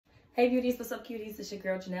Hey beauties, what's up cuties? It's your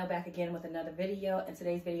girl Janelle back again with another video, and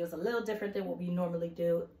today's video is a little different than what we normally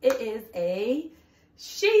do. It is a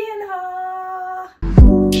Shein haul.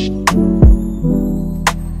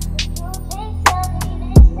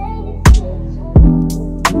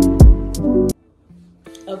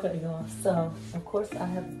 Okay y'all, so of course I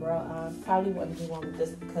have the bra on. Probably wouldn't do one with this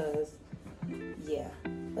because yeah,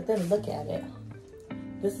 but then look at it.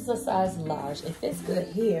 This is a size large. It fits good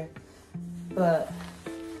here, but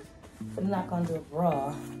I'm not gonna do a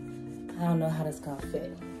bra. I don't know how this gonna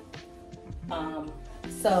fit.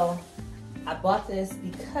 So I bought this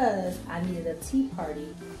because I needed a tea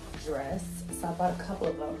party dress. So I bought a couple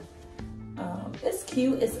of them. It's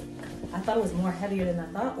cute. I thought it was more heavier than I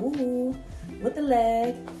thought. Ooh, with the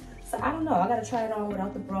leg. So I don't know. I gotta try it on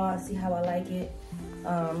without the bra and see how I like it.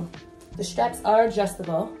 The straps are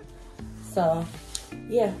adjustable. So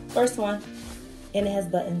yeah, first one, and it has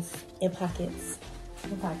buttons and pockets.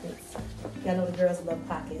 Pockets. Y'all know the girls love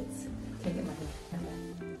pockets. Can't get my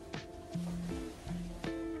hand.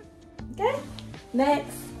 Okay.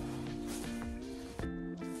 Next.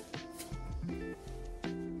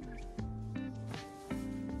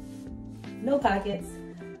 No pockets.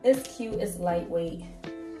 It's cute. It's lightweight.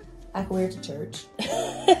 I can wear it to church. It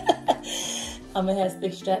has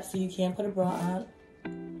thick straps so you can put a bra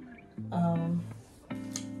on.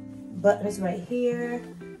 Buttons right here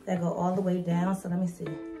that go all the way down. So let me see.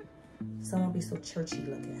 So I won't be so churchy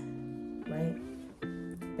looking, right?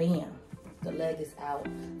 Bam. The leg is out.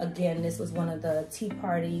 Again, this was one of the tea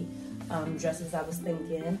party dresses I was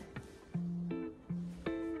thinking.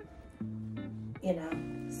 You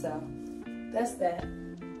know, so that's that.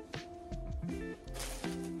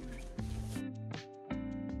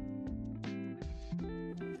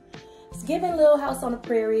 It's giving Little House on the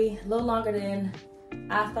Prairie, a little longer than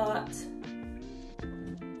I thought.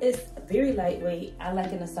 It's very lightweight. I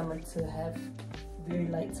like in the summer to have very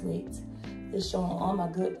lightweight. It's showing all my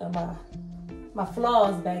good, my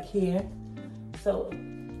flaws back here. So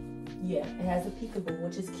yeah, it has a peekaboo,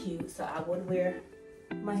 which is cute. So I would wear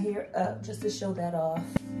my hair up just to show that off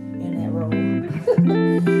in that robe.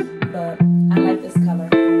 But I like this color. I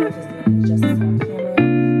don't know if it's doing any justice on camera.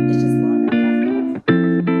 It's just longer than I thought.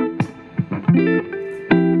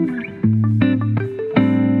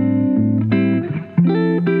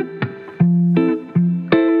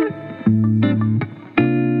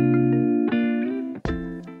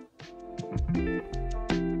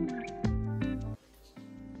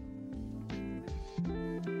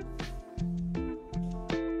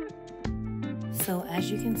 So as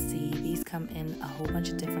you can see, these come in a whole bunch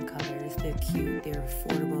of different colors. They're cute, they're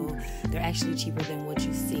affordable, they're actually cheaper than what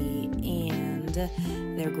you see, and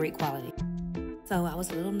they're great quality. So I was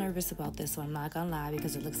a little nervous about this one, I'm not gonna lie,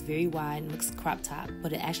 because it looks very wide and looks crop top,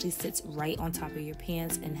 but it actually sits right on top of your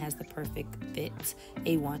pants and has the perfect fit,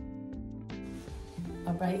 A1.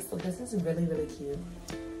 All right, so this is really, really cute.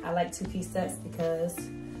 I like two-piece sets because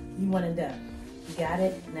you one and done. You got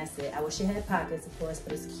it, and that's it. I wish it had pockets, of course,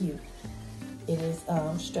 but it's cute. It is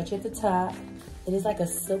stretchy at the top. It is like a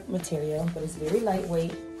silk material, but it's very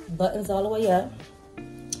lightweight. Buttons all the way up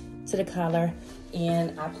to the collar.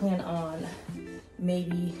 And I plan on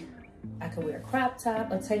maybe I could wear a crop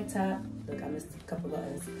top, a tank top. Look, I missed a couple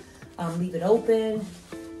buttons. Leave it open,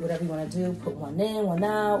 whatever you want to do. Put one in, one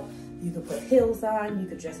out. You could put heels on. You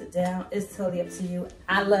could dress it down. It's totally up to you.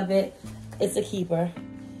 I love it. It's a keeper.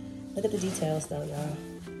 Look at the details though, y'all.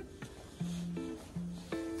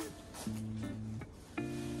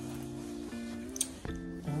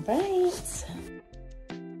 Right.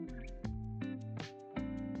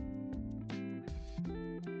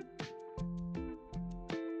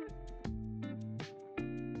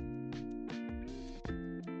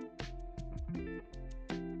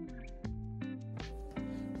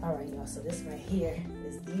 All right, y'all, so this right here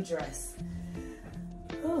is the dress.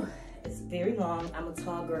 Whew, it's very long. I'm a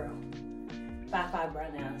tall girl. 5'5"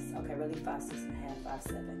 right now. Okay, really 5'6.5",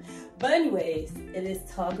 5'7". But anyways, it is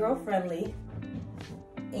tall girl friendly.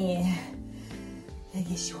 And it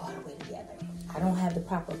gets you all the way together. I don't have the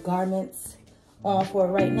proper garments on for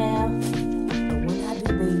it right now, but when I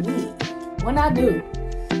do, baby, when I do,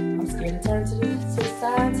 I'm scared to turn to the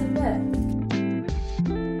side, to the back.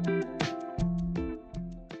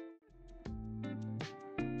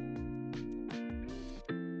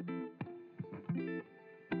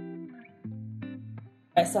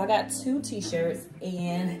 All right, so I got two t-shirts,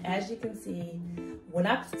 and as you can see, when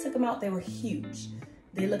I took them out, they were huge.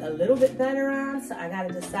 They look a little bit better on, so I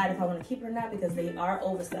gotta decide if I wanna keep it or not because they are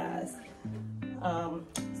oversized.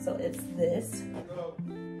 So it's this.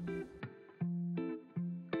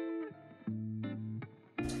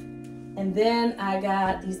 And then I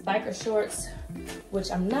got these biker shorts,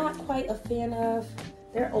 which I'm not quite a fan of.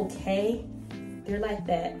 They're okay. They're like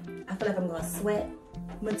that, I feel like I'm gonna sweat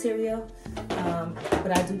material.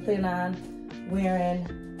 But I do plan on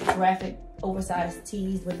wearing graphic oversized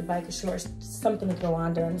tees with the biker shorts, something to throw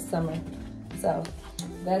on during the summer. So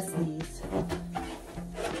that's these.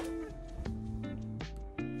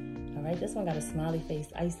 All right, this one got a smiley face.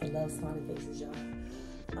 I used to love smiley faces, y'all.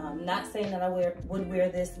 Not saying that I would wear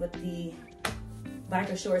this with the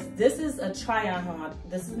biker shorts. This is a try on haul.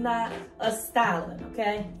 This is not a styling,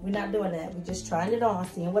 okay? We're not doing that. We're just trying it on,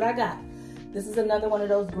 seeing what I got. This is another one of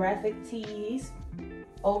those graphic tees,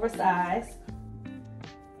 oversized.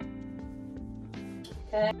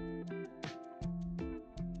 Okay.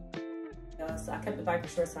 So I kept the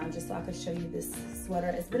biker shorts on just so I could show you this sweater.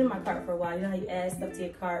 It's been in my cart for a while. You know how you add stuff to your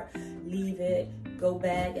cart, leave it, go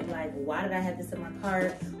back, and like, why did I have this in my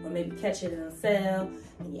cart? Or maybe catch it in a sale,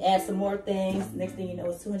 and you add some more things. Next thing you know,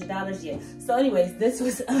 it's $200. Yeah. So anyways, this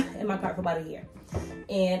was in my cart for about a year.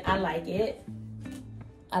 And I like it.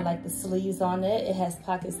 I like the sleeves on it. It has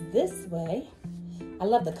pockets this way. I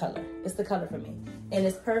love the color. It's the color for me. And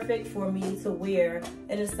it's perfect for me to wear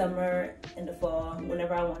in the summer, in the fall,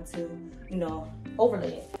 whenever I want to, you know,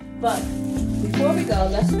 overlay it. But before we go,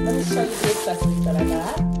 let me show you the accessories that I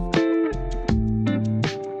got.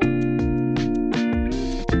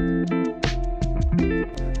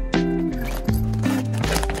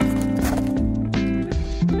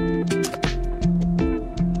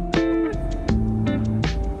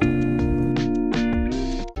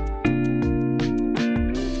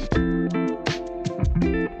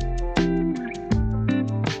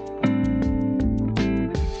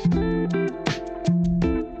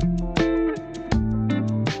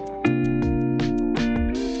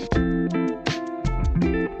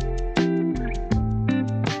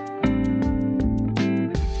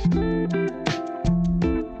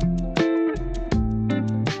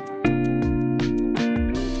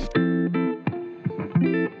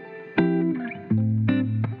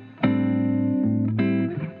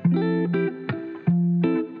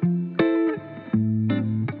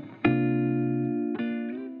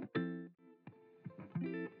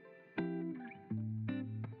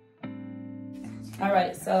 All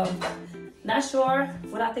right, so not sure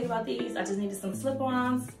what I think about these. I just needed some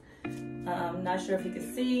slip-ons. Not sure if you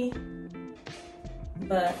can see,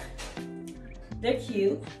 but they're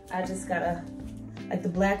cute. I just gotta, like the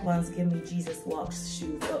black ones give me Jesus Walks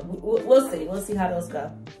shoes, but we'll see. We'll see how those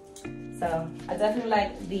go. So I definitely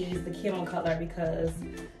like these, the camel color, because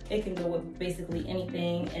it can go with basically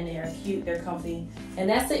anything, and they're cute, they're comfy. And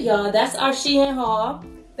that's it, y'all. That's our Shein haul.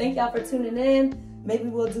 Thank y'all for tuning in. Maybe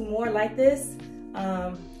we'll do more like this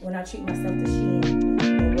when I treat myself to Shein.